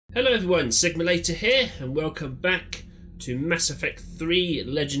Hello everyone, Sigmalator here, and welcome back to Mass Effect 3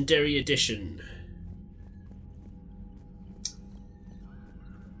 Legendary Edition.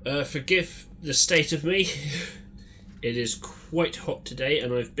 Forgive the state of me. It is quite hot today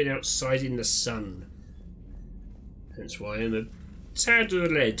and I've been outside in the sun. That's why I'm a tad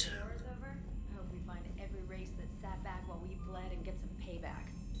red. War's over? I hope we find every race that sat back while we bled and get some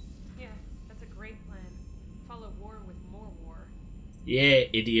payback. Yeah, that's a great plan. Follow war with more war. Yeah,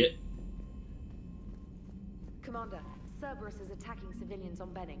 idiot. Commander, Cerberus is attacking civilians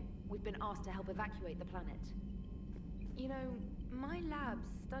on Benning. We've been asked to help evacuate the planet. You know, my lab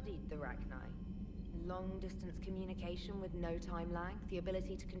studied the Rachni. Long-distance communication with no time lag, the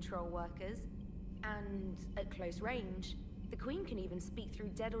ability to control workers, and at close range, the Queen can even speak through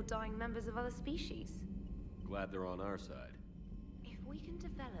dead or dying members of other species. Glad they're on our side. If we can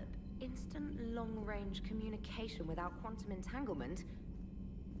develop instant long-range communication without quantum entanglement,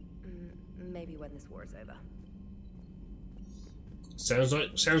 maybe when this war is over.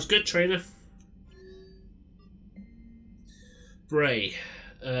 Sounds good, trainer. Bray.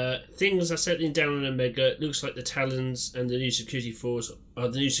 Things are settling down on Omega. It looks like the Talons and the new security force are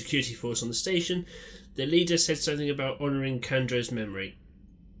the new security force on the station. The leader said something about honouring Kandro's memory.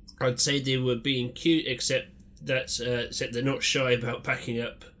 I'd say they were being cute, except they're not shy about backing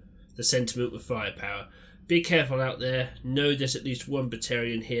up the sentiment with firepower. Be careful out there. Know there's at least one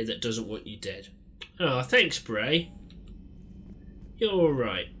Batarian here that doesn't want you dead. Ah, thanks, Bray. You're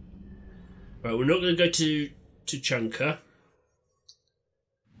alright. Right, we're not going to go to Chunker.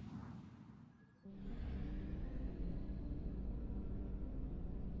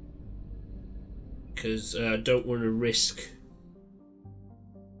 Because I don't want to risk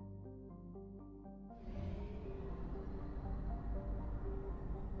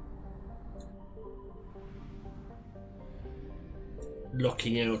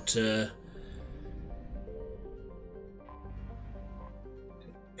locking out Can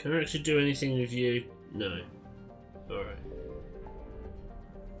I actually do anything with you? No. Alright.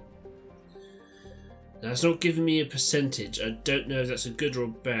 That's not giving me a percentage. I don't know if that's a good or a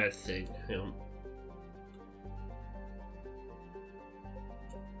bad thing. Hang on.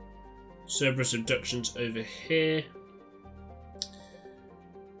 Cerberus abductions over here.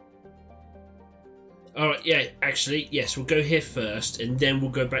 Alright, yeah, actually, yes, we'll go here first and then we'll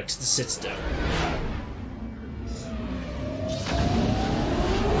go back to the Citadel.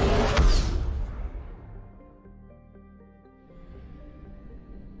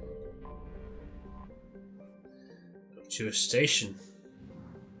 Up to a station.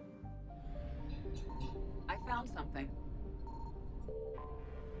 I found something.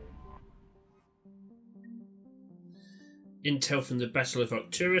 Intel from the Battle of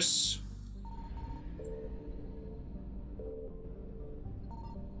Arcturus.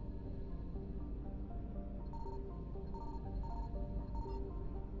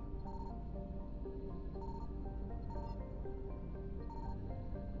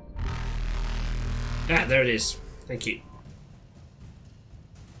 Ah, there it is. Thank you.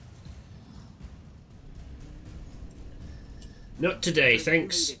 Not today,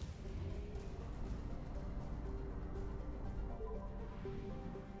 thanks.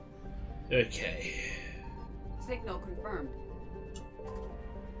 Okay. Signal confirmed.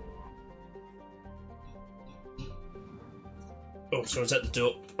 Oh, someone's at the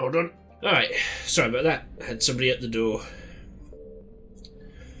door. Hold on. Alright, sorry about that. I had somebody at the door.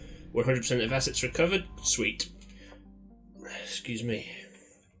 100% of assets recovered. Sweet. Excuse me.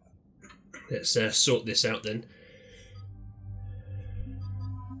 Let's sort this out then.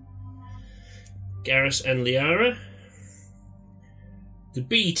 Garrus and Liara. The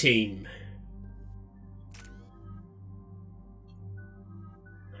B team.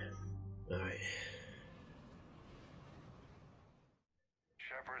 Alright.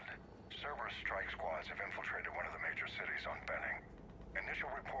 Shepard, Cerberus strike squads have infiltrated one of the major cities on Benning.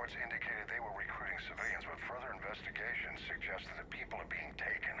 Initial reports indicated they were recruiting civilians, but further investigation suggests that the people are being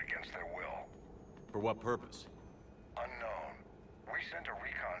taken against their will. For what purpose? Unknown. We sent a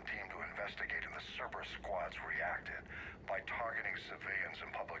recon team to investigate, and the Cerberus squads reacted by targeting civilians in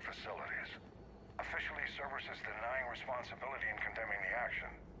public facilities. Officially, Cerberus is denying responsibility and condemning the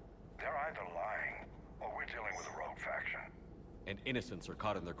action. They're either lying, or we're dealing with a rogue faction. And innocents are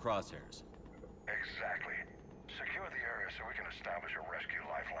caught in their crosshairs. Exactly. Secure the area so we can establish a rescue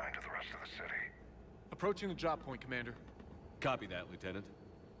lifeline to the rest of the city. Approaching the drop point, Commander. Copy that, Lieutenant.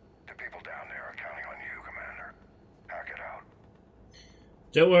 The people down there are counting on you, Commander. Hack it out.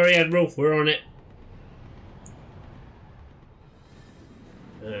 Don't worry, Admiral, we're on it.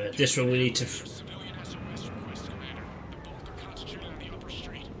 This one we need to... Civilian SOS request, Commander. The bulk are concentrated on the upper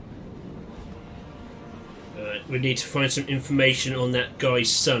street. Right, we need to find some information on that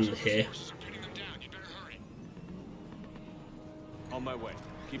guy's son here. On my way.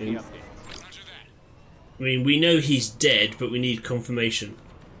 Keep me updated. I mean, we know he's dead, but we need confirmation.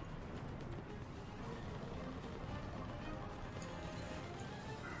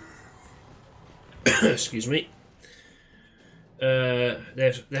 Excuse me.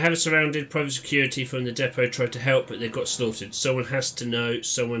 They have surrounded. Private security from the depot tried to help, but they got slaughtered. Someone has to know.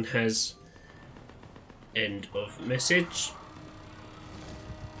 Someone has. End of message.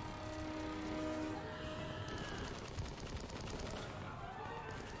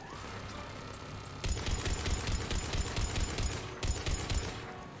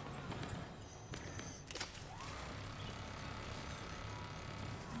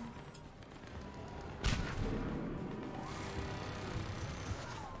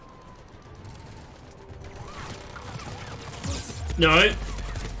 No.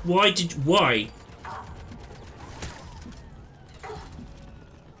 Why?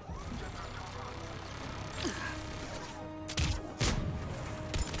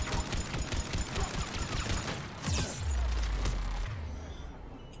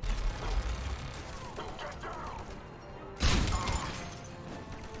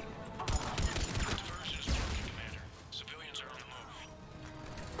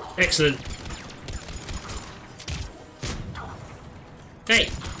 Excellent. Hey!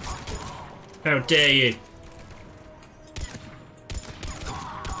 How dare you?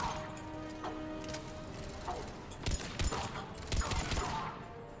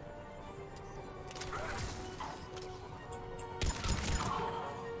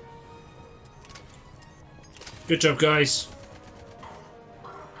 Good job, guys.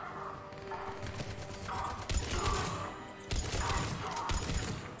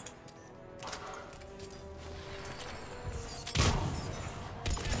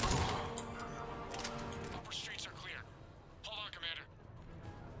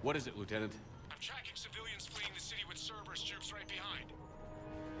 What is it, Lieutenant? I'm tracking civilians fleeing the city with Cerberus troops right behind.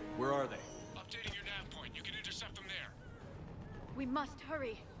 Where are they? Updating your nav point. You can intercept them there. We must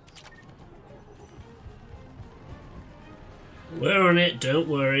hurry. We're on it, don't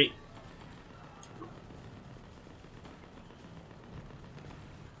worry.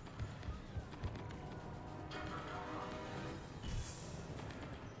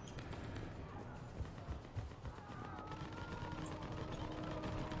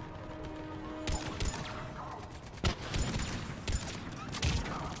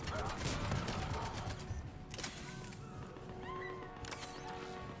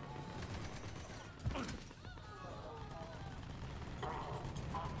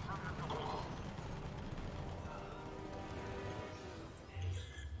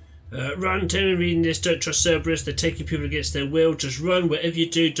 Run, tell me reading this, don't trust Cerberus, they're taking people against their will, just run, whatever you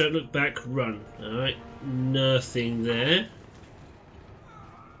do, don't look back, run. Alright, nothing there.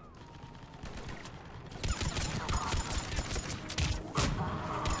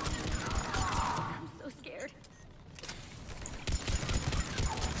 I'm so scared.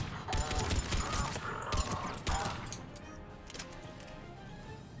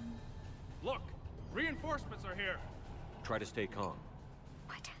 Look! Reinforcements are here! Try to stay calm.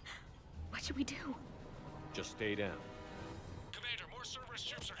 What should we do? Just stay down. Commander, more Cerberus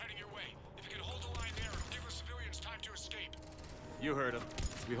troops are heading your way. If you can hold the line there, it'll give the civilians time to escape. You heard him.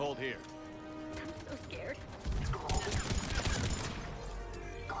 We hold here. I'm so scared.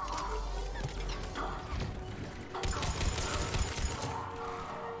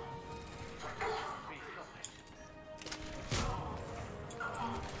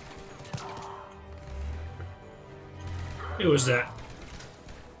 Who was that?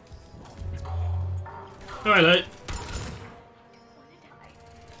 Oh, hello.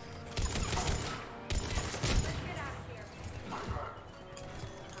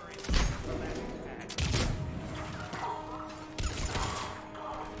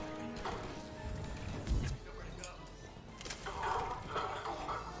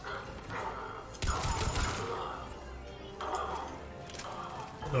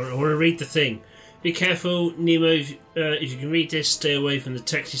 I want to read the thing. Be careful, Nemo. If you can read this, stay away from the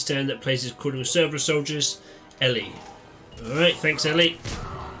taxi stand that places calling with Cerberus soldiers. Ellie. Alright, thanks, Ellie.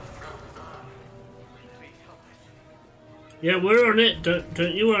 Yeah, we're on it.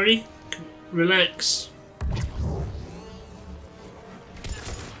 Don't you worry. Relax.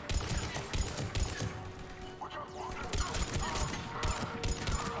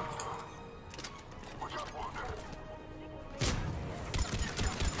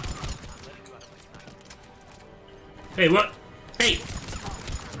 Hey, what? Hey!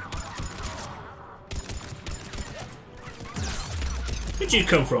 Where'd you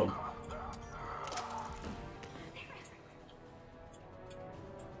come from?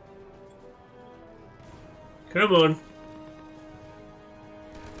 Come on.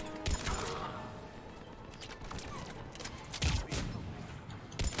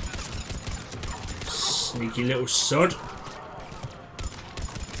 Sneaky little sod.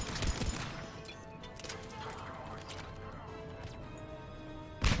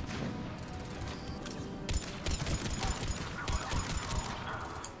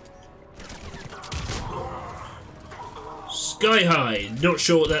 Sky high. Not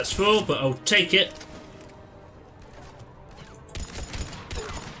sure what that's for, but I'll take it.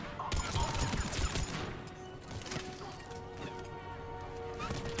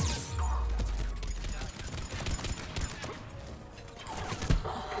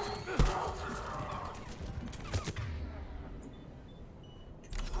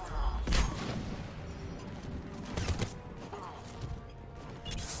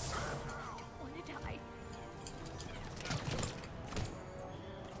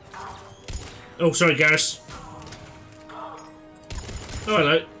 Oh, sorry, Garrus. Oh,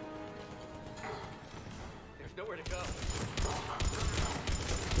 hello. There's nowhere to go.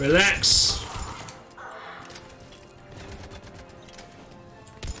 Relax.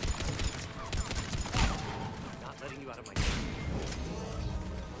 Not letting you out of my.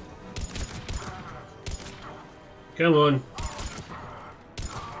 Come on.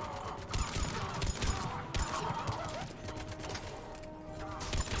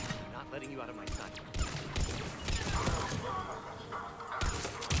 Not letting you out of my sight.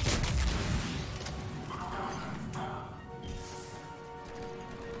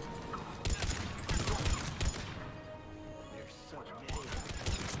 There's so many.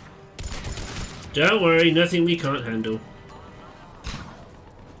 Don't worry, nothing we can't handle.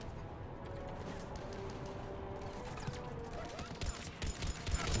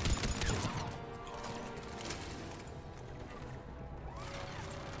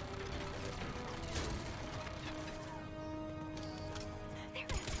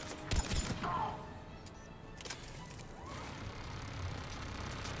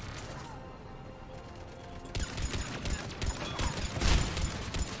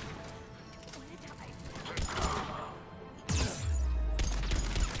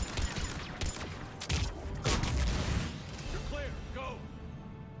 You're clear. Go.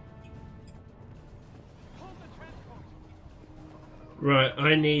 Hold the transport. Right,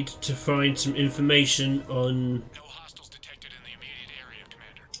 I need to find some information on... No hostiles detected in the immediate area,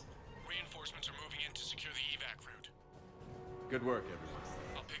 Commander. Reinforcements are moving in to secure the evac route. Good work, everyone.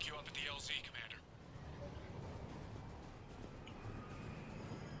 I'll pick you up at the LZ, Commander.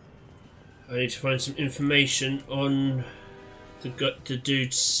 I need to find some information on the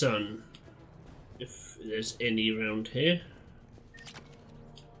dude's son. If there's any around here.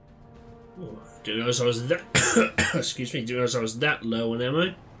 Oh, didn't realize I was that... excuse me, didn't realize I was that low on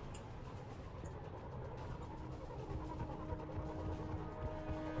ammo.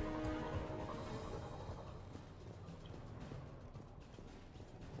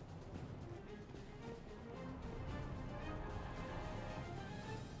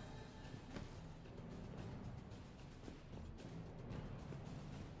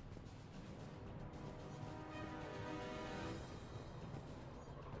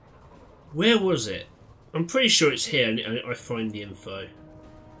 Where was it? I'm pretty sure it's here and I find the info.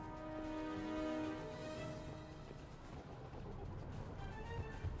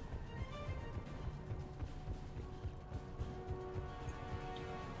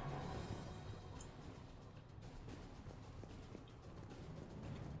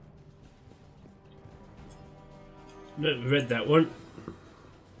 No, we read that one.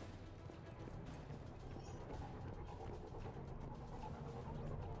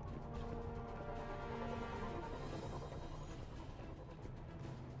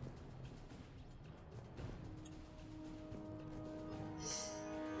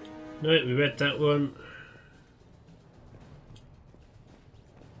 No, we read that one.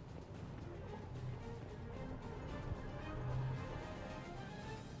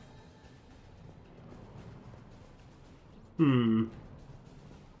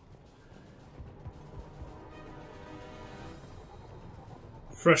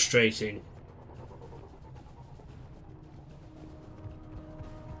 Frustrating.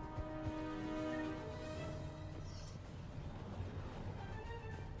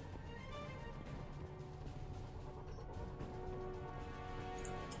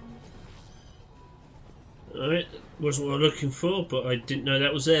 Alright, wasn't what I'm looking for, but I didn't know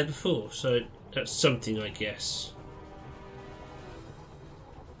that was there before, so that's something, I guess.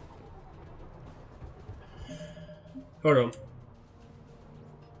 Hold on.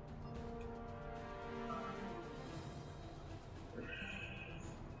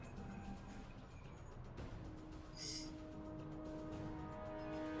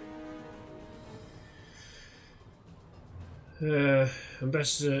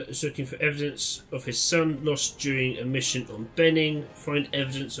 Ambassador is looking for evidence of his son lost during a mission on Benning. Find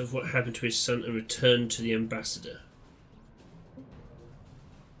evidence of what happened to his son and return to the ambassador.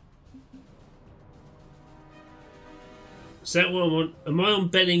 Is that what I want? Am I on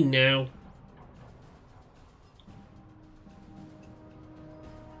Benning now?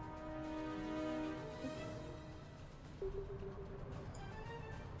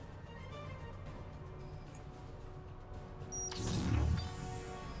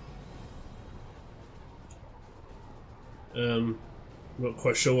 Not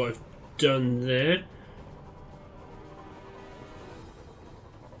quite sure what I've done there.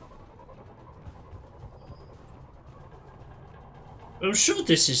 I'm sure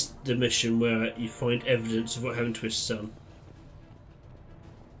this is the mission where you find evidence of what happened to his son.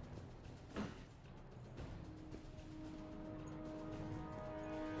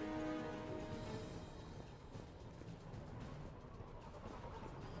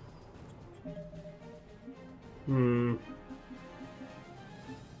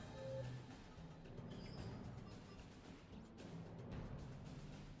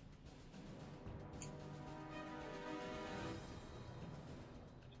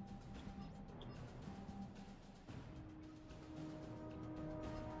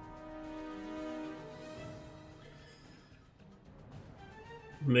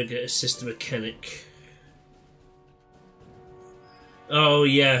 Mega assist mechanic. Oh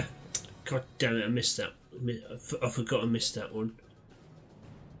yeah, god damn it! I missed that. I forgot I missed that one.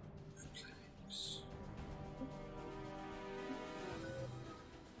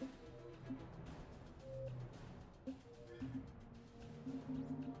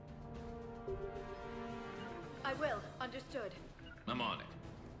 I will. Understood. I'm on it.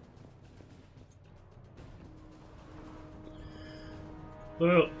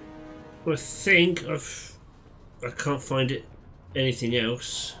 Well, I think I can't find it. Anything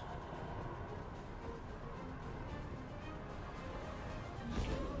else?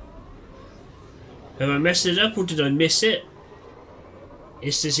 Have I messed it up or did I miss it?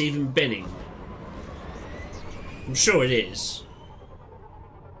 Is this even Benning? I'm sure it is.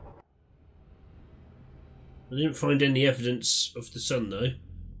 I didn't find any evidence of the sun though.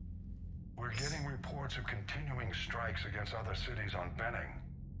 We're getting reports of continuing strikes against other cities on Benning.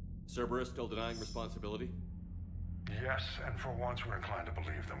 Cerberus still denying responsibility? Yes, and for once we're inclined to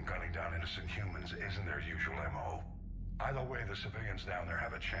believe them gunning down innocent humans isn't their usual MO. Either way, the civilians down there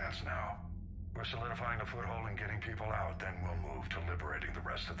have a chance now. We're solidifying a foothold and getting people out, then we'll move to liberating the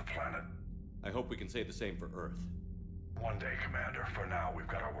rest of the planet. I hope we can say the same for Earth. One day, Commander. For now, we've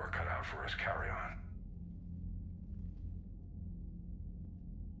got our work cut out for us. Carry on.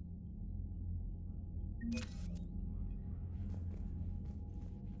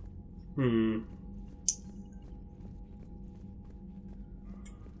 You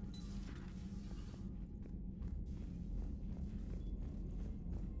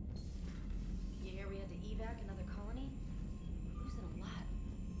hear we had to evac another colony? We're losing a lot.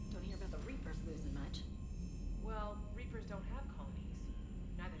 Don't hear about the Reapers losing much. Well, Reapers don't have colonies.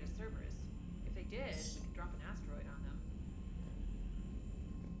 Neither does Cerberus. If they did, we could drop an asteroid on them.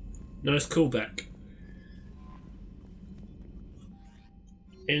 Nice callback.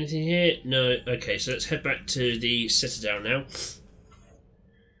 Anything here? No. Okay, so let's head back to the Citadel now.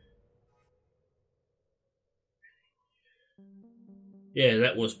 Yeah,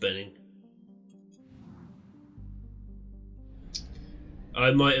 that was Benning.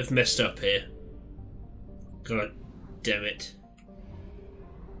 I might have messed up here. God damn it.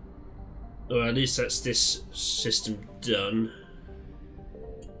 Well, at least that's this system done.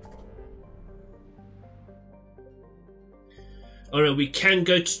 Oh no, we can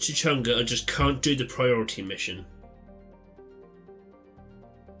go to Tuchanka, I just can't do the priority mission.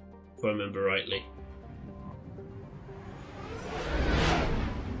 If I remember rightly.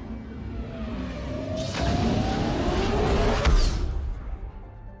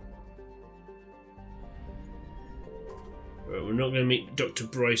 Right, we're not going to meet Dr.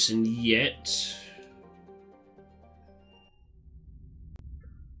 Bryson yet.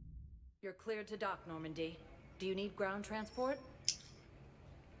 You're cleared to dock, Normandy. Do you need ground transport?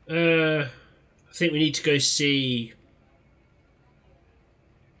 I think we need to go see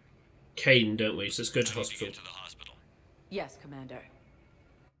Kane, don't we? So let's go to hospital. Get to the hospital. Yes, Commander.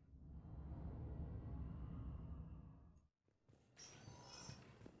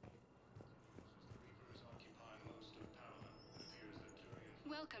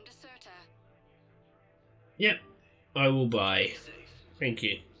 Welcome to Serta. Yep, I will buy. Thank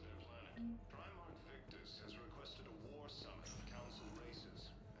you.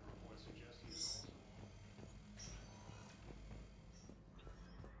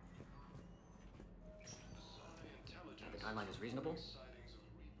 timeline is reasonable?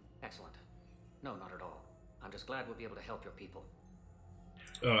 Excellent. No, not at all. I'm just glad we'll be able to help your people.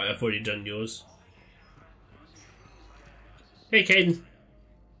 Alright, I've already done yours. Hey, Caden.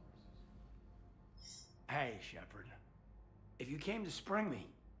 Hey, Shepard. If you came to spring me,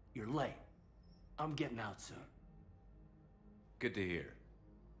 you're late. I'm getting out soon. Good to hear.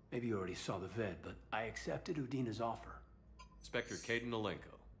 Maybe you already saw the vid, but I accepted Udina's offer. Inspector Caden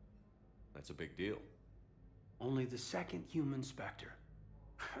Alenko. That's a big deal. Only the second human Spectre.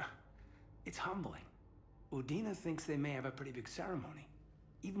 It's humbling. Udina thinks they may have a pretty big ceremony,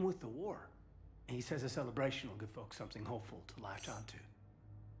 even with the war. And he says a celebration will give folks something hopeful to latch onto.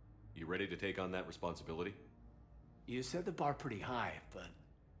 You ready to take on that responsibility? You set the bar pretty high, but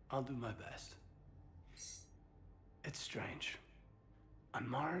I'll do my best. It's strange. On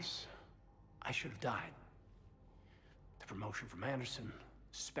Mars, I should have died. The promotion from Anderson,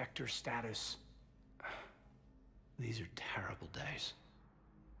 Spectre status. These are terrible days.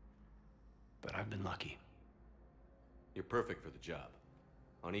 But I've been lucky. You're perfect for the job.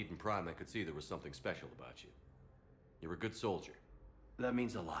 On Eden Prime, I could see there was something special about you. You're a good soldier. That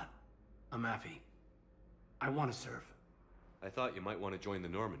means a lot. I'm happy. I want to serve. I thought you might want to join the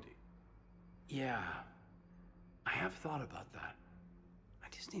Normandy. Yeah. I have thought about that. I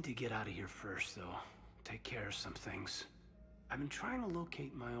just need to get out of here first, though. Take care of some things. I've been trying to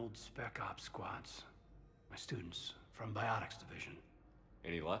locate my old Spec Ops squads. My students from Biotics Division.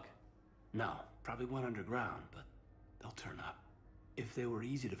 Any luck? No. Probably went underground, but they'll turn up. If they were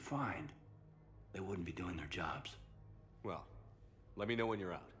easy to find, they wouldn't be doing their jobs. Well, let me know when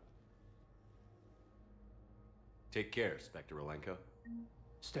you're out. Take care, Spectre Alenko.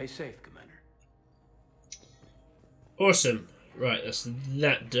 Stay safe, Commander. Awesome. Right, that's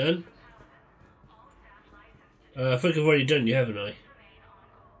that done. I think I've already done you, haven't I?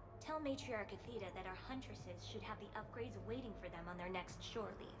 Tell Matriarch Athena that our huntresses should have the upgrades waiting for them on their next shore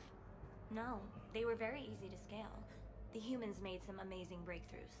leave. No, they were very easy to scale. The humans made some amazing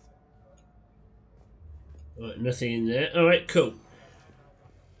breakthroughs. Right, nothing in there. Alright, cool.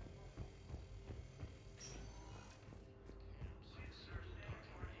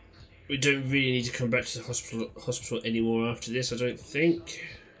 We don't really need to come back to the hospital anymore after this, I don't think.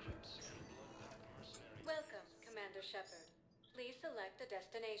 Welcome, Commander Shepard. Please select a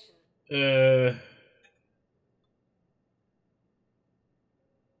destination.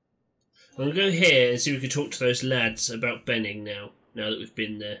 I'm going to go here and see if we can talk to those lads about Benning now that we've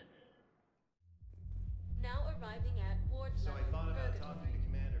been there. Now arriving at Ward Level,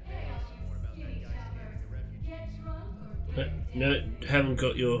 Purgatory. No, haven't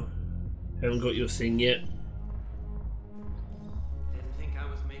got your thing yet. Didn't think I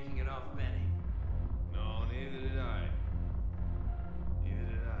was making it off Benny. No, neither did I. Neither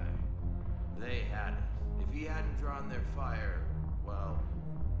did I. They had it. If he hadn't drawn their fire, well,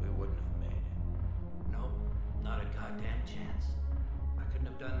 we wouldn't have made it. Nope, not a goddamn chance. I couldn't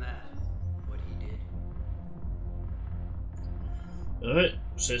have done that. What he did. Alright,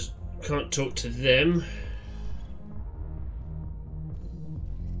 says can't talk to them.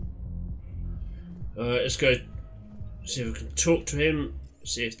 Alright, let's go see if we can talk to him,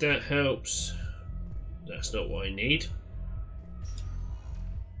 see if that helps. That's not what I need.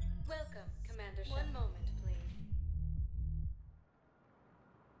 Welcome, Commander Shepard. 1 moment, please.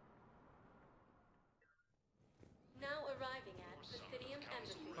 Now arriving at Presidium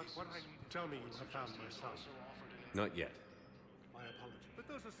Embassy. But what tell me you have found my son. Not yet. My apologies. But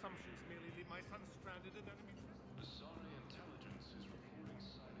those assumptions merely leave my son stranded in enemy. Asari intelligence is reporting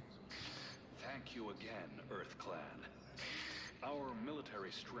sightings of... Thank you again, Earth Clan. Our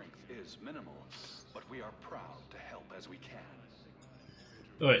military strength is minimal, but we are proud to help as we can.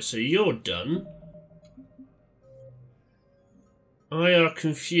 Alright, so you're done. I are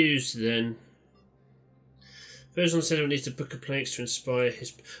confused then. Person said I need to book a planks to inspire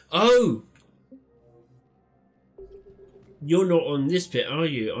his... Oh! You're not on this bit, are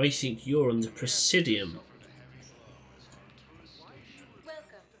you? I think you're on the Presidium.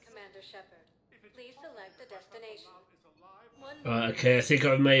 Welcome, Commander Shepard. Please select a destination. Okay, I think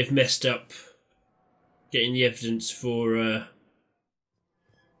I may have messed up getting the evidence for the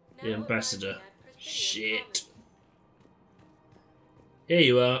ambassador. Shit. Here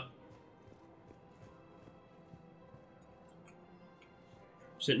you are.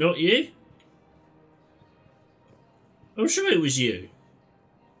 Is it not you? I'm sure it was you.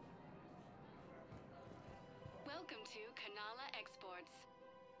 Welcome to Kanala Exports.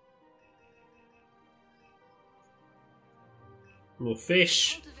 More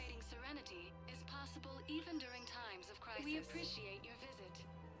fish. Cultivating serenity is possible even during times of crisis. We appreciate your visit.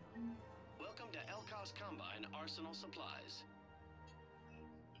 Welcome to El Chaos Combine arsenal supplies.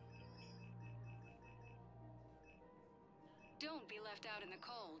 Don't be left out in the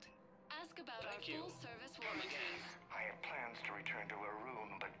cold. Ask about Thank our you. full-service Come warranties. again. I had plans to return to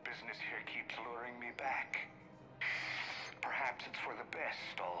Arun, but business here keeps luring me back. Perhaps it's for the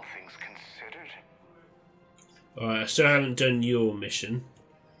best, all things considered. Alright, I still haven't done your mission.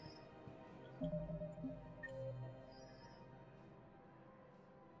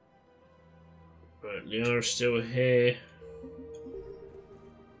 Right, Liara's still here.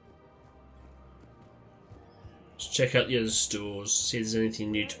 Let's check out the other stores, see if there's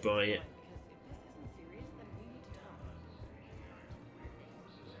anything new to buy yet.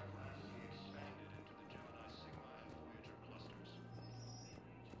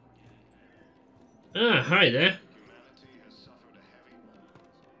 Ah, hi there.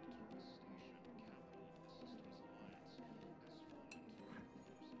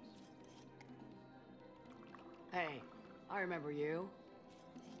 Hey, I remember you.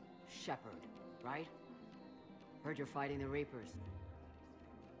 Shepard, right? Heard you're fighting the Reapers.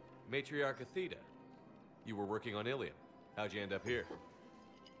 Matriarch Athena, you were working on Ilium. How'd you end up here?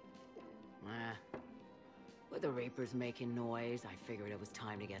 With the Reapers making noise, I figured it was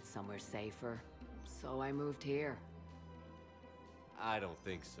time to get somewhere safer. So I moved here. I don't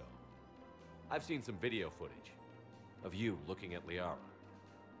think so. I've seen some video footage of you looking at Liara.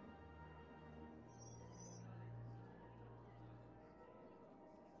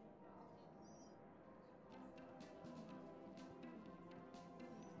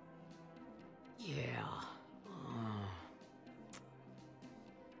 Yeah.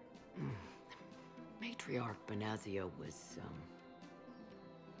 Matriarch Benazia was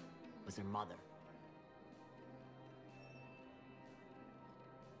her mother.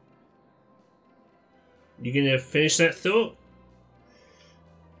 You gonna finish that thought?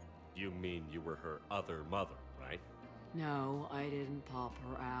 You mean you were her other mother, right? No, I didn't pop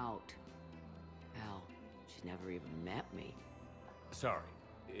her out. Hell, she's never even met me. Sorry.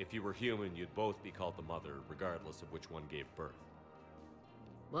 If you were human, you'd both be called the mother, regardless of which one gave birth.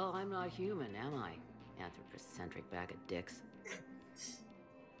 Well, I'm not human, am I? Anthropocentric bag of dicks.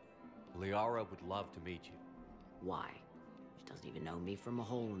 Liara would love to meet you. Why? She doesn't even know me from a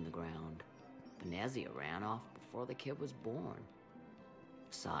hole in the ground. Benazia ran off before the kid was born.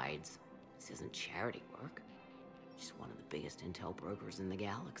 Besides, this isn't charity work. She's one of the biggest intel brokers in the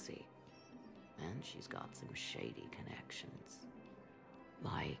galaxy. And she's got some shady connections.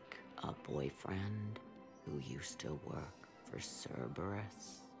 Like a boyfriend who used to work for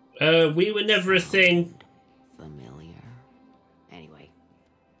Cerberus. We were never a thing. Familiar. Anyway,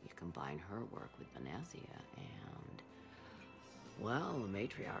 you combine her work with Benazia and... well, the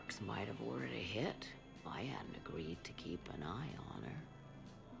Matriarchs might have ordered a hit if I hadn't agreed to keep an eye on her.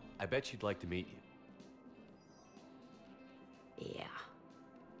 I bet she'd like to meet you. Yeah.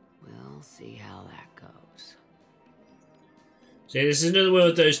 We'll see how that goes. See, this is another one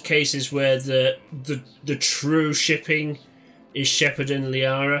of those cases where the true shipping is Shepard and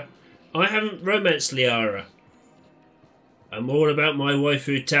Liara. I haven't romanced Liara. I'm all about my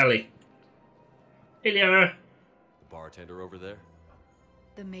waifu Tali. Hey, Liara. The bartender over there?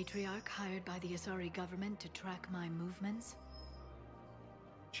 The matriarch hired by the Asari government to track my movements?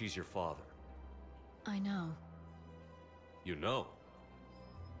 She's your father. I know. You know?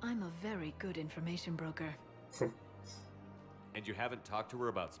 I'm a very good information broker. And you haven't talked to her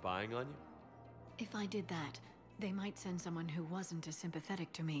about spying on you? If I did that, they might send someone who wasn't as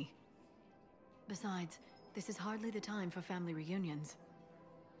sympathetic to me. Besides, this is hardly the time for family reunions.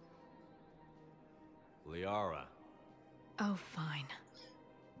 Liara. Oh, fine.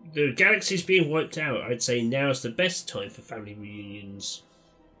 The galaxy's being wiped out. I'd say now's the best time for family reunions.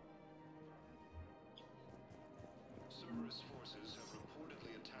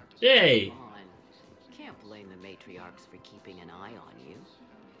 Hey! Come on. Can't blame the Matriarchs for keeping an eye on you.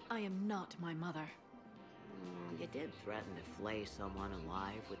 I am not my mother. You did threaten to flay someone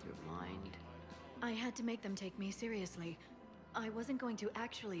alive with your mind. I had to make them take me seriously. I wasn't going to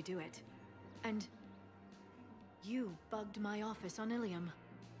actually do it. And... you bugged my office on Ilium.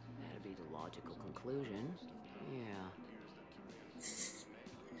 That'd be the logical conclusion. Yeah.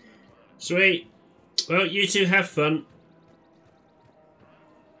 Sweet. Well, you two have fun.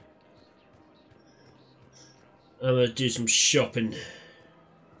 I'm gonna do some shopping.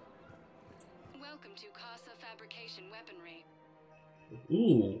 Welcome to Casa Fabrication Weaponry.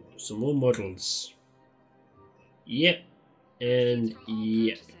 Ooh, some more models. Yep. And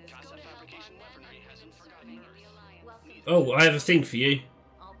yep. Oh, I have a thing for you.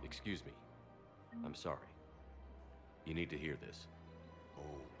 Excuse me. I'm sorry. You need to hear this. Oh,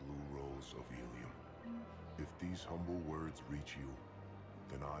 Blue Rose of Ilium. If these humble words reach you,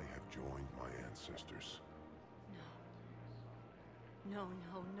 then I have joined my ancestors. No,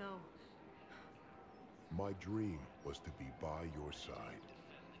 no, no. My dream was to be by your side,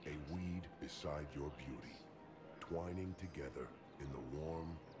 a weed beside your beauty, twining together in the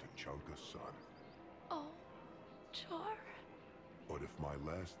warm Tuchanka sun. Oh, Char. But if my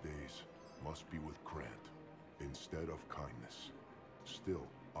last days must be with Krant instead of kindness, still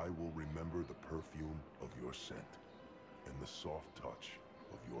I will remember the perfume of your scent and the soft touch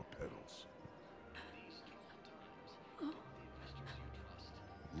of your petals.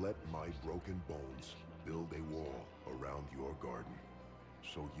 Let my broken bones build a wall around your garden,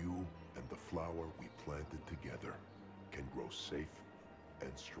 so you and the flower we planted together can grow safe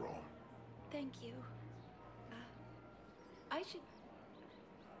and strong. Thank you. I need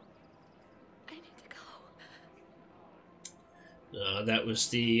to go. That was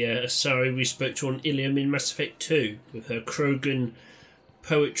the Asari we spoke to on Ilium in Mass Effect 2 with her Krogan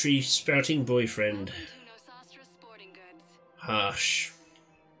poetry spouting boyfriend. Harsh.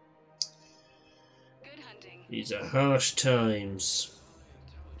 These are harsh times.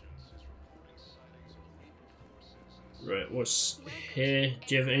 Right, what's here?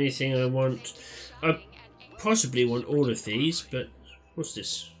 Do you have anything I want? I possibly want all of these, but what's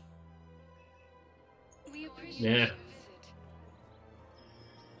this? Nah.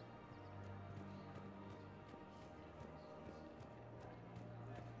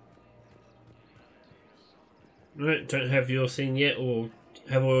 Right, don't have your thing yet, or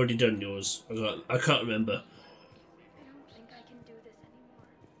have I already done yours? I can't remember.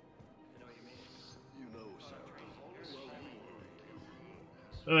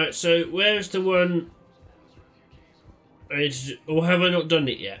 Alright, so where's the one... Or have I not done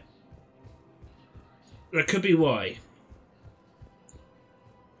it yet? That could be why.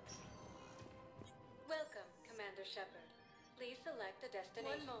 Welcome, Commander Shepard. Please select a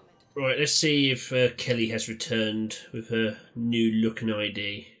destination. 1 moment. Right, let's see if Kelly has returned with her new look and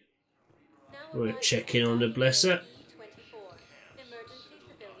ID. We'll check in on the Blesser. Emergency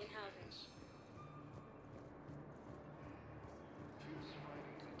civilian housing.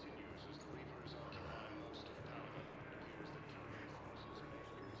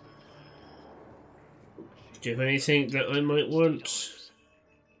 Do you have anything that I might want?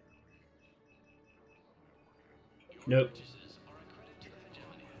 Nope.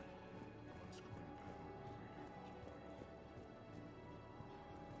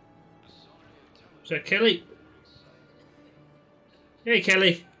 Is that Kelly? Hey,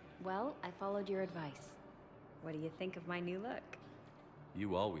 Kelly. Well, I followed your advice. What do you think of my new look?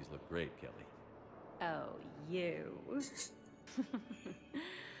 You always look great, Kelly. Oh, you.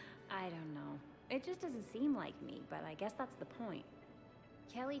 I don't know. It just doesn't seem like me, but I guess that's the point.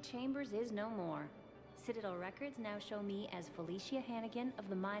 Kelly Chambers is no more. Citadel records now show me as Felicia Hannigan of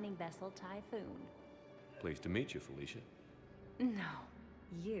the mining vessel Typhoon. Pleased to meet you, Felicia. No,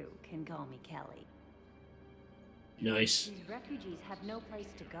 you can call me Kelly. Nice. These refugees have no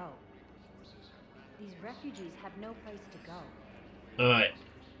place to go. These refugees have no place to go. Alright.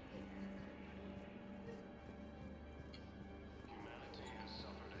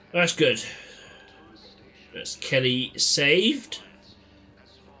 That's good. That's Kelly saved.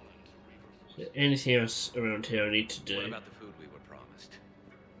 Is there anything else around here I need to do? What about the food we were promised?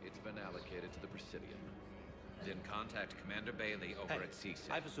 It's been allocated to the Presidium. Then contact Commander Bailey over at CSEC.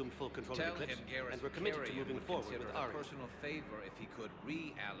 I've assumed full control Tell of the Eclipse, him Garrus and we're committed to Vakarian moving would forward consider with it a Ari. personal favor if he could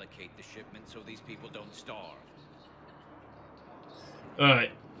reallocate the shipment so these people don't starve.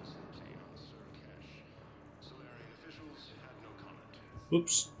 Alright.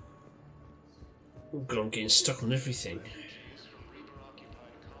 Oops. Oh god, I'm getting stuck on everything.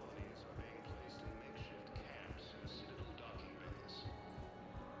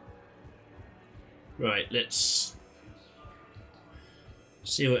 Right, let's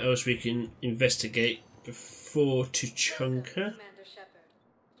see what else we can investigate before Tuchanka. Commander Shepard,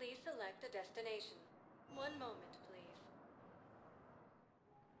 please select a destination. 1 moment,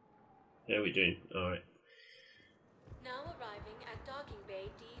 please. How are we doing? Alright. Now arriving at Docking Bay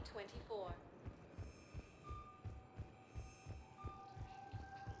D-24.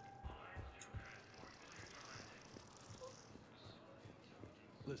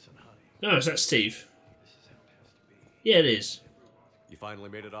 Listen, honey. Oh, is that Steve? Yeah, it is. You finally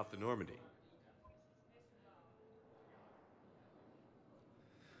made it off to Normandy.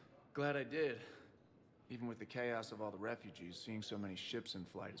 Glad I did. Even with the chaos of all the refugees, seeing so many ships in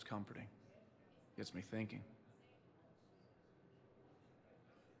flight is comforting. Gets me thinking.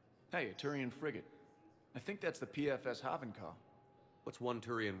 Hey, a Turian frigate. I think that's the PFS Havenkal. What's one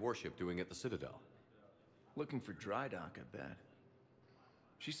Turian warship doing at the Citadel? Looking for dry dock, I bet.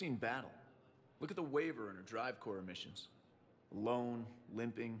 She's seen battle. Look at the waiver in her drive corps missions. Alone,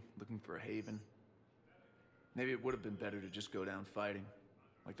 limping, looking for a haven. Maybe it would have been better to just go down fighting,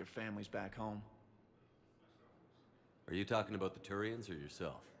 like their families back home. Are you talking about the Turians or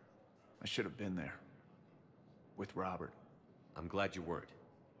yourself? I should have been there. With Robert. I'm glad you weren't.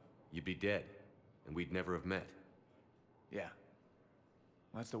 You'd be dead, and we'd never have met. Yeah.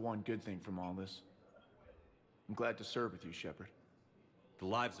 That's the one good thing from all this. I'm glad to serve with you, Shepard. The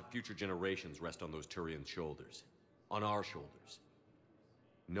lives of future generations rest on those Turian shoulders. On our shoulders.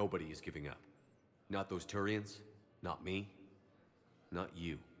 Nobody is giving up. Not those Turians, not me, not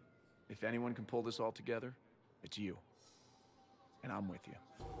you. If anyone can pull this all together, it's you. And I'm with you.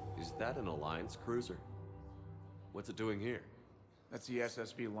 Is that an Alliance cruiser? What's it doing here? That's the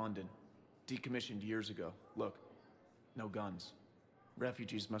SSV London. Decommissioned years ago. Look, no guns.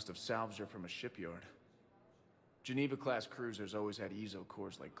 Refugees must have salvaged her from a shipyard. Geneva-class cruisers always had ezo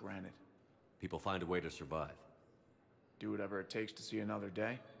cores like granite. People find a way to survive. Do whatever it takes to see another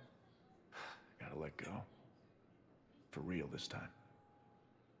day. Gotta let go. For real this time.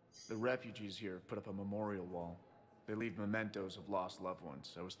 The refugees here have put up a memorial wall. They leave mementos of lost loved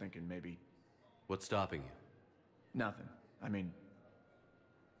ones. I was thinking maybe... What's stopping you? Nothing. I mean...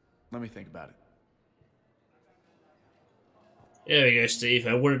 Let me think about it. There we go, Steve.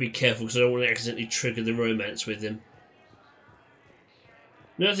 I want to be careful because I don't want to accidentally trigger the romance with him.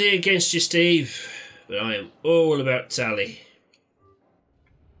 Nothing against you, Steve, but I am all about Tali.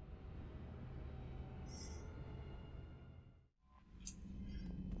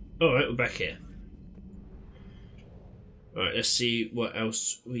 Alright, we're back here. Alright, let's see what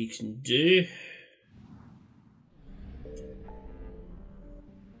else we can do.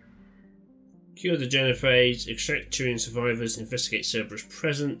 Cure the genophage, extract Turian survivors, investigate Cerberus'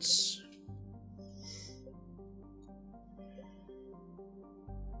 presence.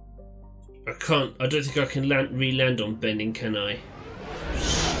 I don't think I can re-land on Benning, can I?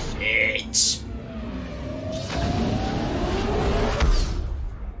 Shit!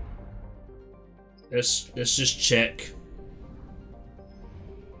 Let's just check.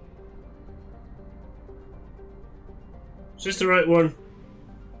 Is this the right one?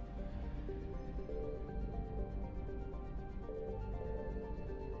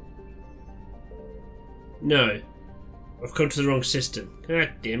 No. I've come to the wrong system.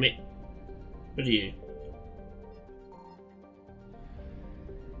 God damn it. What are you?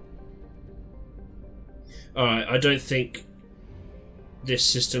 Alright, I don't think this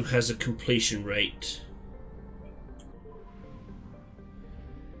system has a completion rate.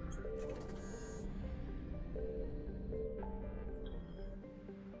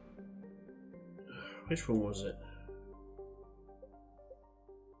 Which one was it?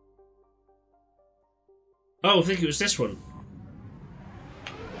 Oh, I think it was this one.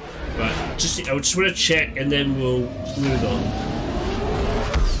 Right, I just want to check and then we'll move on.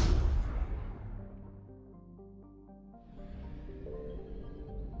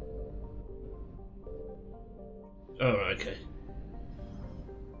 Oh, right, okay.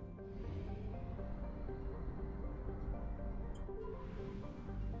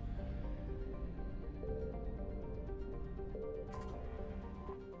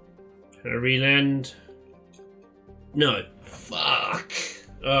 Can I re-land? No. Fuck.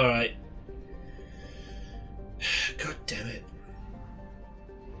 Alright. God damn it.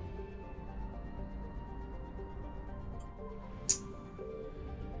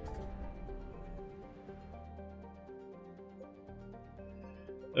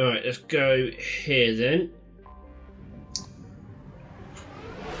 Alright, let's go here then.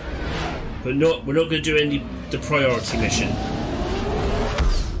 But we're not going to do the priority mission.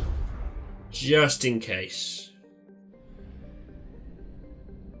 Just in case.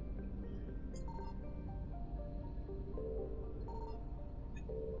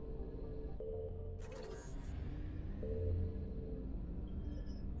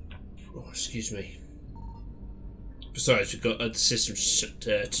 Oh, excuse me. Besides, we've got other systems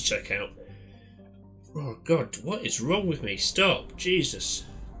to check out. Oh God, what is wrong with me? Stop, Jesus.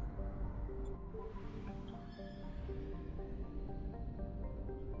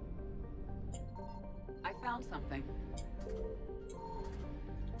 I found something.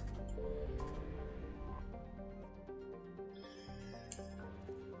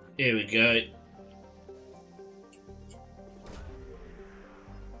 Here we go.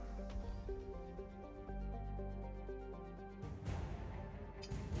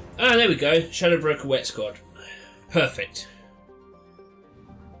 Ah, there we go. Shadowbroker Wet Squad. Perfect.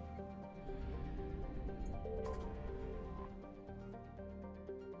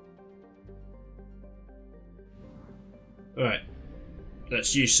 Alright.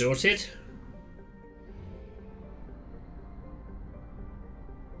 That's you sorted.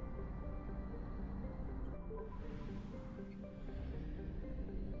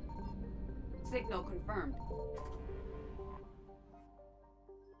 Signal confirmed.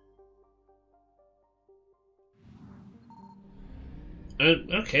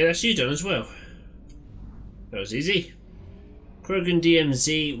 Okay, that's you done as well. That was easy. Krogan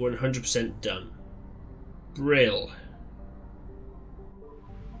DMZ 100% done. Brill.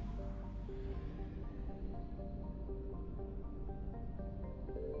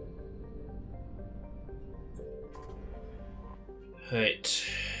 Right.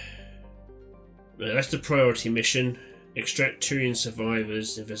 Well, that's the priority mission. Extract Turian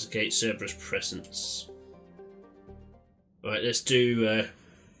survivors, investigate Cerberus presence. Right, let's do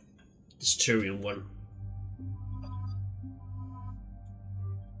this Turian one.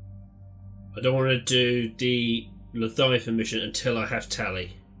 I don't want to do the Leviathan mission until I have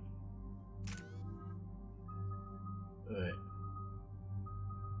Tally. Right.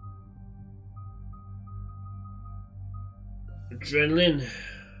 Adrenaline.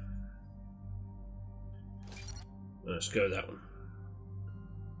 Let's go with that one.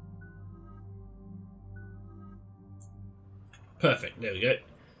 Perfect, there we go.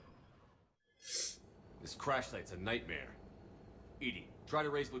 This crash site's a nightmare. EDI, try to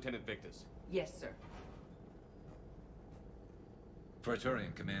raise Lieutenant Victus. Yes, sir.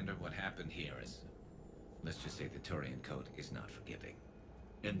 Praetorian Commander, what happened here is... let's just say the Turian Code is not forgiving.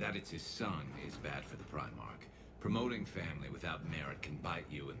 And that it's his son is bad for the Primarch. Promoting family without merit can bite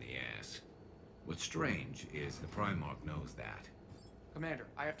you in the ass. What's strange is the Primarch knows that. Commander,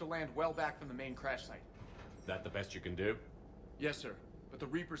 I have to land well back from the main crash site. That the best you can do? Yes, sir. But the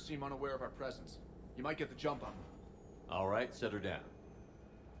Reapers seem unaware of our presence. You might get the jump on them. All right, set her down.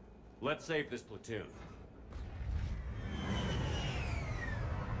 Let's save this platoon.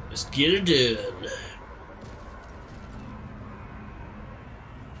 Let's get it done.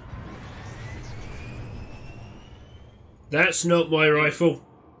 That's not my rifle.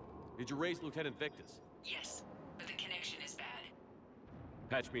 Did you raise Lieutenant Victus? Yes, but the connection is bad.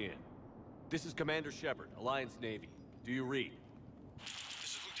 Patch me in. This is Commander Shepard, Alliance Navy. Do you read?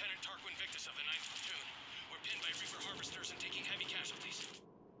 This is Lieutenant Tarquin Victus of the 9th Platoon. We're pinned by Reaper harvesters and taking heavy casualties.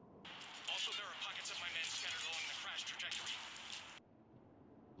 Also, there are pockets of my men scattered along the crash trajectory.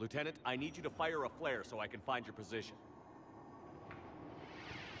 Lieutenant, I need you to fire a flare so I can find your position.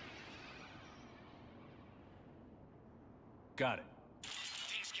 Got it.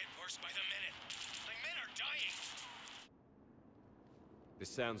 Things get worse by the minute. My men are dying. This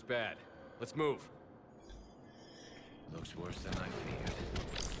sounds bad. Let's move. Looks worse than I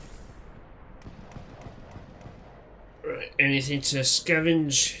feared. Right, anything to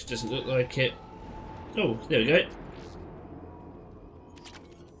scavenge? Doesn't look like it. Oh, there we go.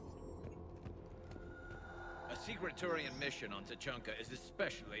 A secret Turian mission on Tuchanka is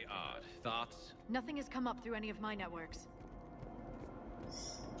especially odd. Thoughts? Nothing has come up through any of my networks.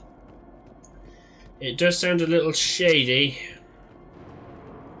 It does sound a little shady.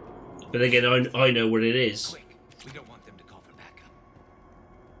 But again, I know what it is. Quick, we don't want them to call for backup.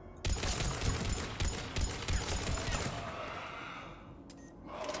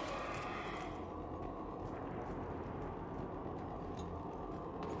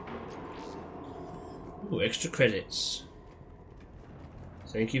 Ooh, extra credits.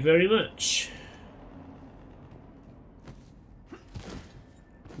 Thank you very much.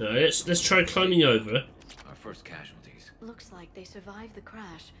 No, let's try climbing over. Our first casualties. Looks like they survived the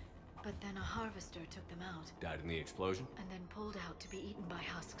crash, but then a harvester took them out. Died in the explosion? And then pulled out to be eaten by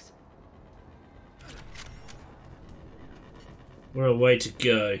husks. What a way to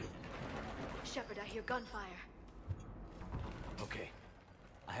go. Shepard, I hear gunfire. Okay.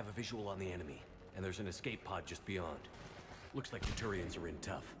 I have a visual on the enemy, and there's an escape pod just beyond. Looks like the Turians are in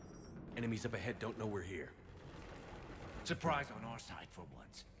tough. Enemies up ahead don't know we're here. Surprise on our side for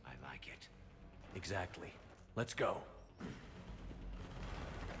once. I like it. Exactly. Let's go.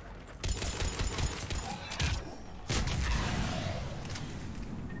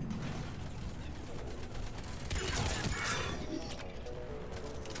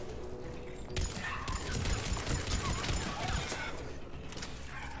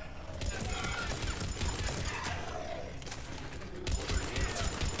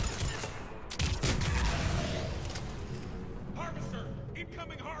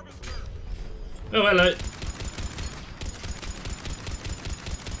 Oh, hello.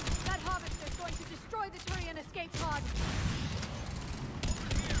 That harvester's going to destroy the Turian escape pod.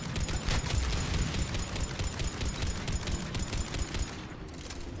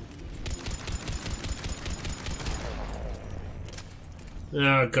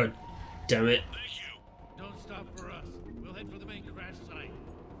 Oh, god damn it. Thank you. Don't stop for us. We'll head for the main crash site.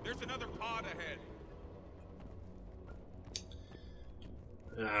 There's another pod ahead.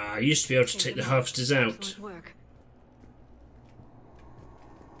 I used to be able to take the harvesters out. Excellent work.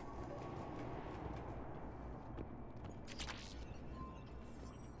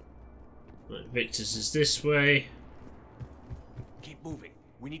 Right, Victor's is this way. Keep moving.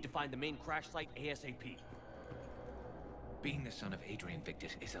 We need to find the main crash site ASAP. Being the son of Adrian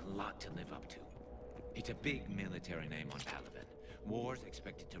Victus is a lot to live up to. It's a big military name on Palaven. War's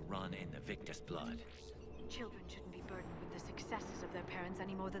expected to run in the Victus blood. Children shouldn't be burdened with the successes of their parents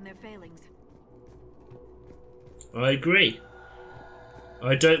any more than their failings. I agree.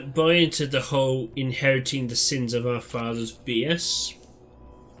 I don't buy into the whole inheriting the sins of our fathers BS.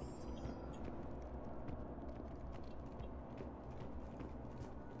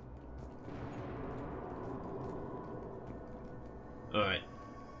 Alright.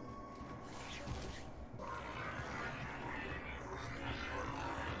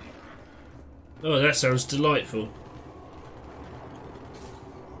 Oh, that sounds delightful.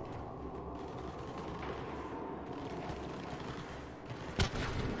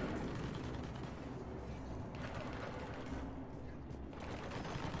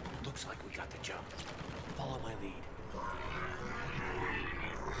 Looks like we got the jump. Follow my lead.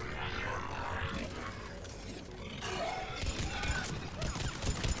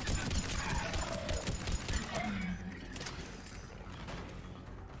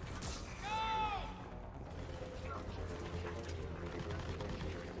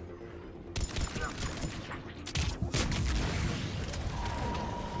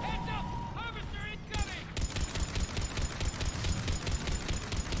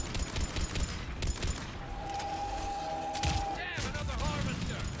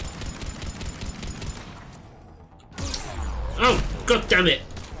 Oh, god damn it!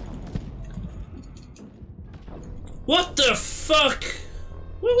 What the fuck?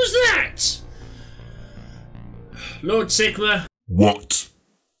 What was that? Lord Sigma, What?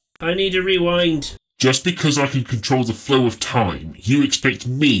 I need a rewind. Just because I can control the flow of time, you expect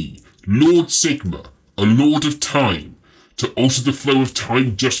me, Lord Sigma, a Lord of Time, to alter the flow of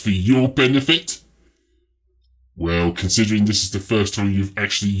time just for your benefit? Well, considering this is the first time you've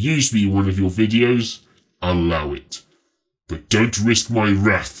actually used me in one of your videos, I'll allow it. But don't risk my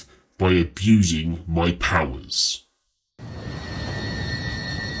wrath by abusing my powers.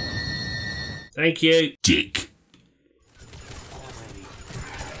 Thank you. Dick.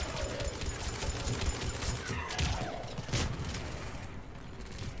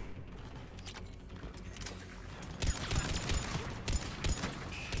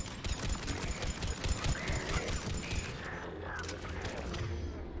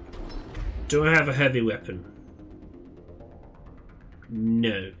 Do I have a heavy weapon?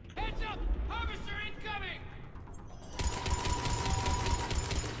 No. Heads up! Harvester incoming!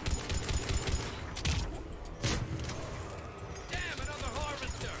 Damn, another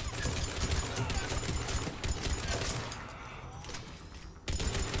harvester!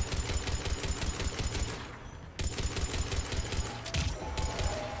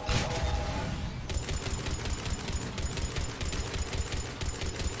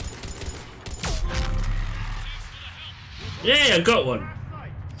 Yeah, I got one.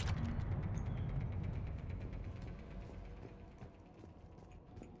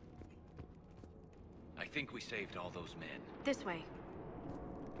 I think we saved all those men. This way.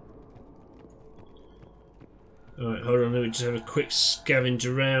 Alright, hold on, let me just have a quick scavenge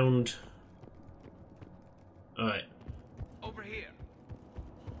around. Alright. Over here.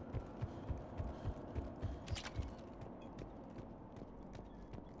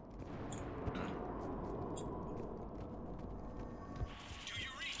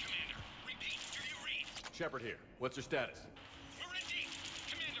 Shepard here. What's your status? We're in deep.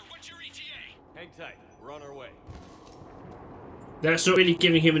 Commander, what's your ETA? Hang tight. We're on our way. That's not really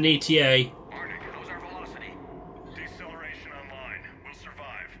giving him an ETA. Arctic, how's our velocity? Deceleration online. We'll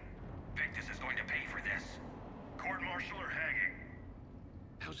survive. Victus is going to pay for this. Court-martial or hanging?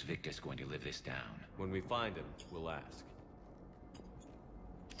 How's Victus going to live this down? When we find him, we'll ask.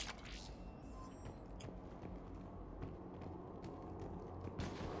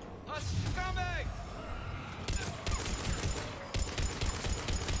 Us coming!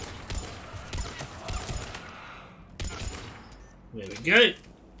 There we go.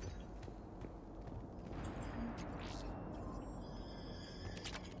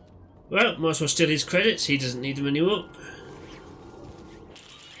 Well, might as well steal his credits. He doesn't need them anymore.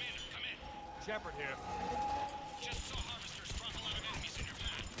 Shepard here. Just saw harvesters drop a lot of enemies in your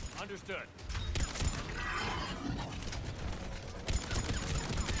path. Understood.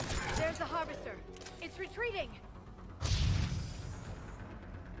 There's the harvester. It's retreating.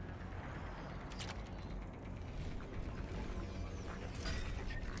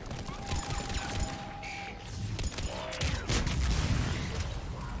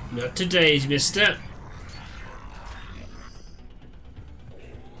 Not today, mister.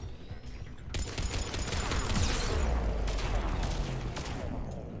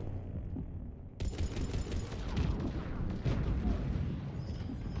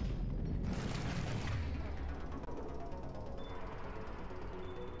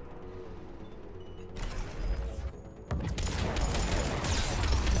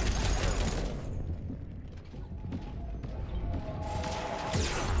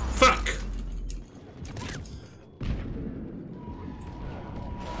 Fuck!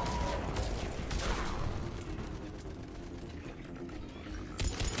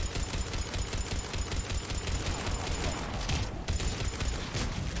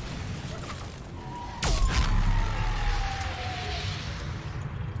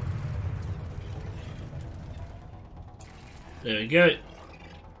 There we go.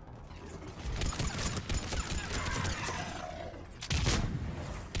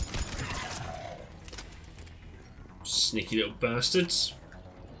 Sneaky little bastards.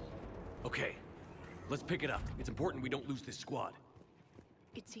 Okay, let's pick it up. It's important we don't lose this squad.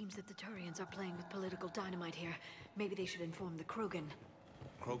 It seems that the Turians are playing with political dynamite here. Maybe they should inform the Krogan.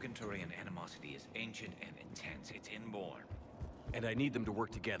 Krogan-Turian animosity is ancient and intense. It's inborn. And I need them to work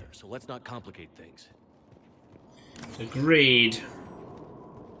together, so let's not complicate things. Agreed.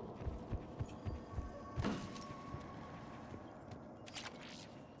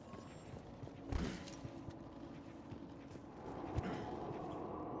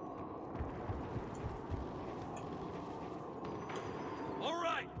 All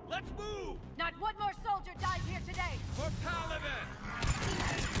right, let's move! Not one more soldier dies here today! For Paladin!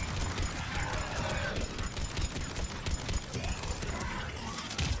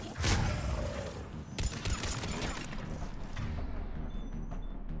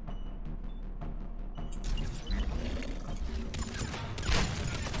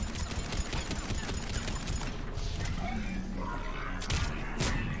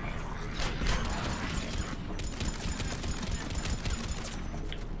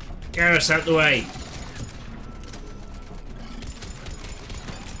 Garrus, out the way.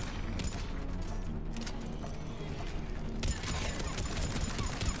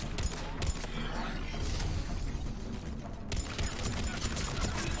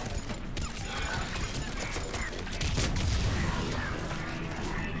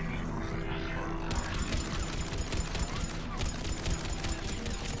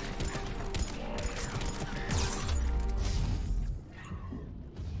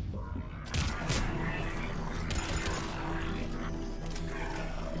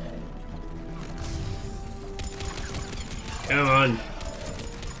 Come on.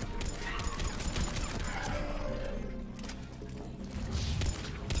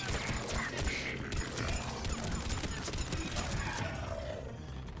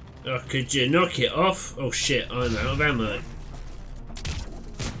 Oh, could you knock it off? Oh shit, I'm out of ammo.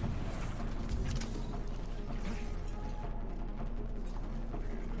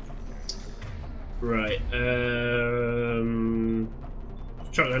 Right,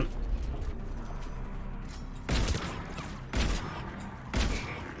 shotgun.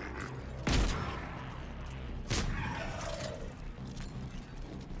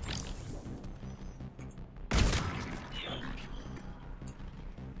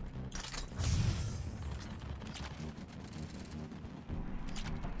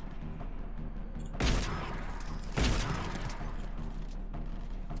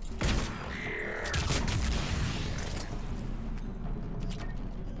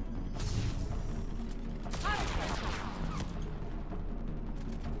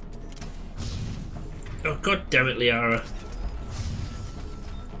 Oh, god damn it, Liara.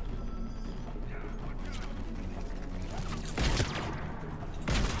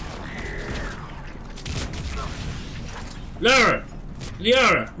 Liara!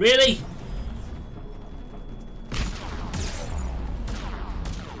 Liara, really?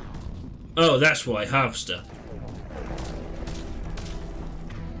 Oh, that's why, Harvester.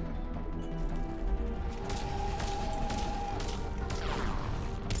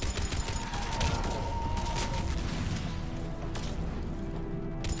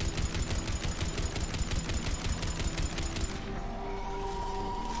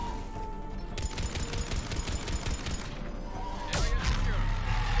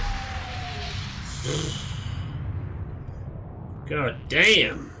 God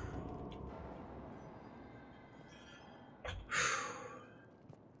damn.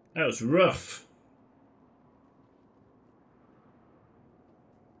 That was rough.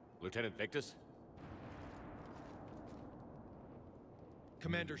 Lieutenant Victus?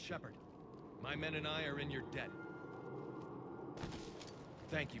 Commander Shepard, my men and I are in your debt.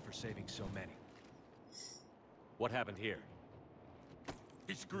 Thank you for saving so many. What happened here?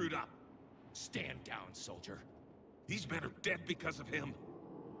 He screwed up. Stand down, soldier. These men are dead because of him.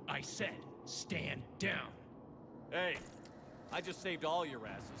 I said, stand down. Hey, I just saved all your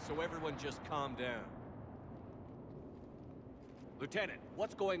asses, so everyone just calm down. Lieutenant,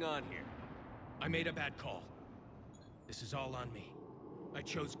 what's going on here? I made a bad call. This is all on me. I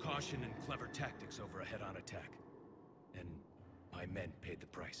chose caution and clever tactics over a head-on attack. And my men paid the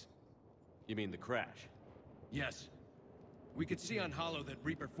price. You mean the crash? Yes. We could see on Hollow that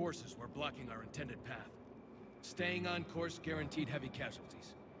Reaper forces were blocking our intended path. Staying on course guaranteed heavy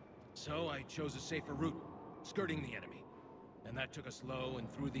casualties. So I chose a safer route, skirting the enemy. And that took us low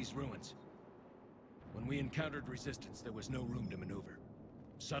and through these ruins. When we encountered resistance, there was no room to maneuver.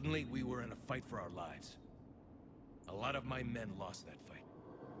 Suddenly, we were in a fight for our lives. A lot of my men lost that fight.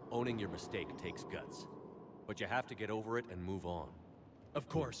 Owning your mistake takes guts. But you have to get over it and move on. Of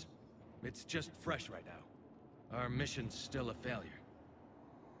course. It's just fresh right now. Our mission's still a failure.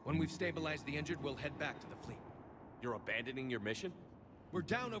 When we've stabilized the injured, we'll head back to the fleet. You're abandoning your mission? We're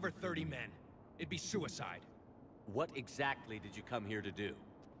down over 30 men. It'd be suicide. What exactly did you come here to do?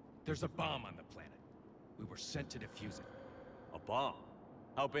 There's a bomb on the planet. We were sent to defuse it. A bomb?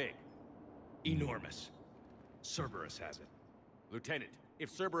 How big? Enormous. Cerberus has it. Lieutenant, if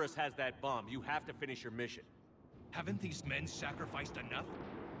Cerberus has that bomb, you have to finish your mission. Haven't these men sacrificed enough?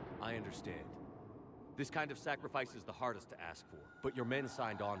 I understand. This kind of sacrifice is the hardest to ask for, but your men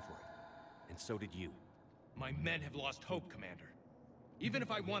signed on for it. And so did you. My men have lost hope, Commander. Even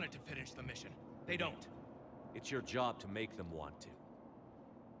if I wanted to finish the mission, they don't. It's your job to make them want to.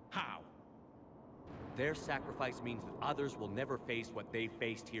 How? Their sacrifice means that others will never face what they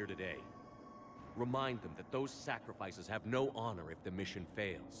faced here today. Remind them that those sacrifices have no honor if the mission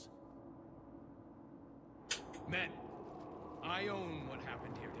fails. Men, I own what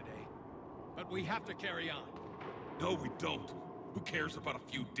happened here today. But we have to carry on. No, we don't. Who cares about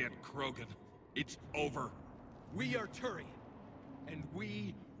a few dead Krogan? It's over. We are Turian, and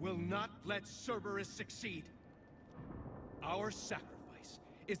we will not let Cerberus succeed. Our sacrifice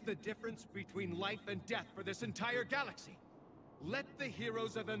is the difference between life and death for this entire galaxy. Let the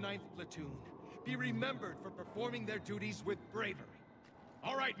heroes of the 9th Platoon be remembered for performing their duties with bravery.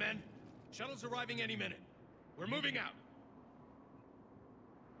 All right, men. Shuttle's arriving any minute. We're moving out.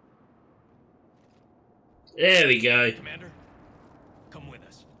 There we go. Commander, come with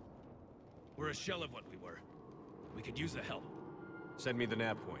us. We're a shell of what we were. We could use the help. Send me the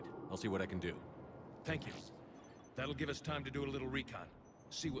nav point. I'll see what I can do. Thank you. That'll give us time to do a little recon.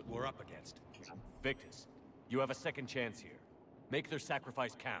 See what we're up against. Victus, you have a second chance here. Make their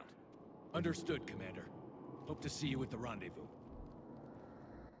sacrifice count. Understood, Commander. Hope to see you at the rendezvous.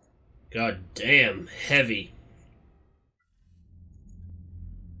 God damn, heavy.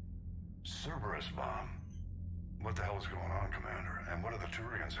 Cerberus bomb. What the hell is going on, Commander? And what do the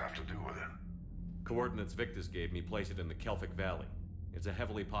Turians have to do with it? Coordinates Victus gave me place it in the Kelphic Valley. It's a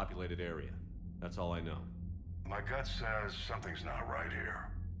heavily populated area. That's all I know. My gut says something's not right here.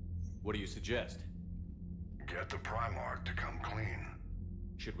 What do you suggest? Get the Primarch to come clean.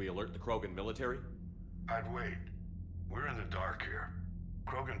 Should we alert the Krogan military? I'd wait. We're in the dark here.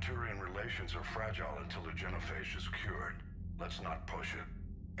 Krogan-Turian relations are fragile until the genophage is cured. Let's not push it.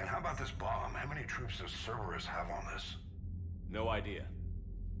 And how about this bomb? How many troops does Cerberus have on this? No idea.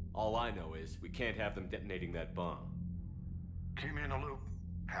 All I know is we can't have them detonating that bomb. Keep me in the loop.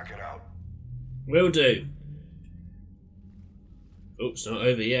 Hack it out. Will do. Oops, not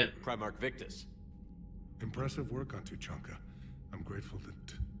over yet. Primarch Victus. Impressive work on Tuchanka. I'm grateful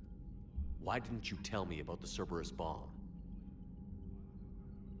that... Why didn't you tell me about the Cerberus bomb?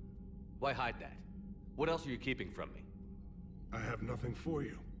 Why hide that? What else are you keeping from me? I have nothing for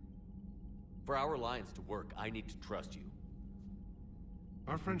you. For our alliance to work, I need to trust you.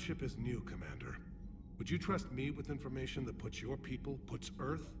 Our friendship is new, Commander. Would you trust me with information that puts your people, puts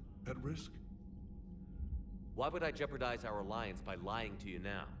Earth, at risk? Why would I jeopardize our alliance by lying to you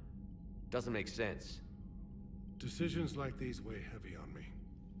now? Doesn't make sense. Decisions like these weigh heavy on me.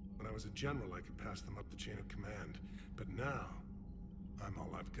 When I was a general, I could pass them up the chain of command. But now, I'm all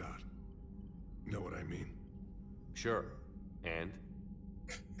I've got. Know what I mean? Sure. And?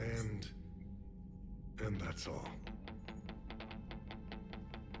 And that's all.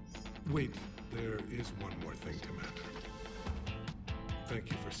 Wait, there is one more thing, Commander.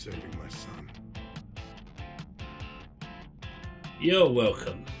 Thank you for saving my son. You're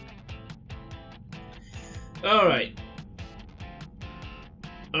welcome. Alright.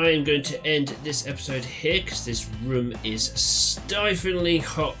 I am going to end this episode here because this room is stiflingly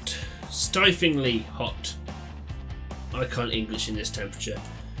hot. Stiflingly hot. I can't English in this temperature.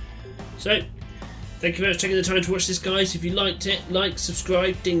 So, thank you very much for taking the time to watch this, guys. If you liked it, like,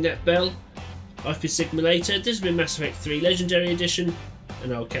 subscribe, ding that bell. I've been Sigma-Lator. This has been Mass Effect 3 Legendary Edition,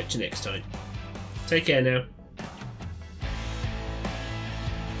 and I'll catch you next time. Take care now.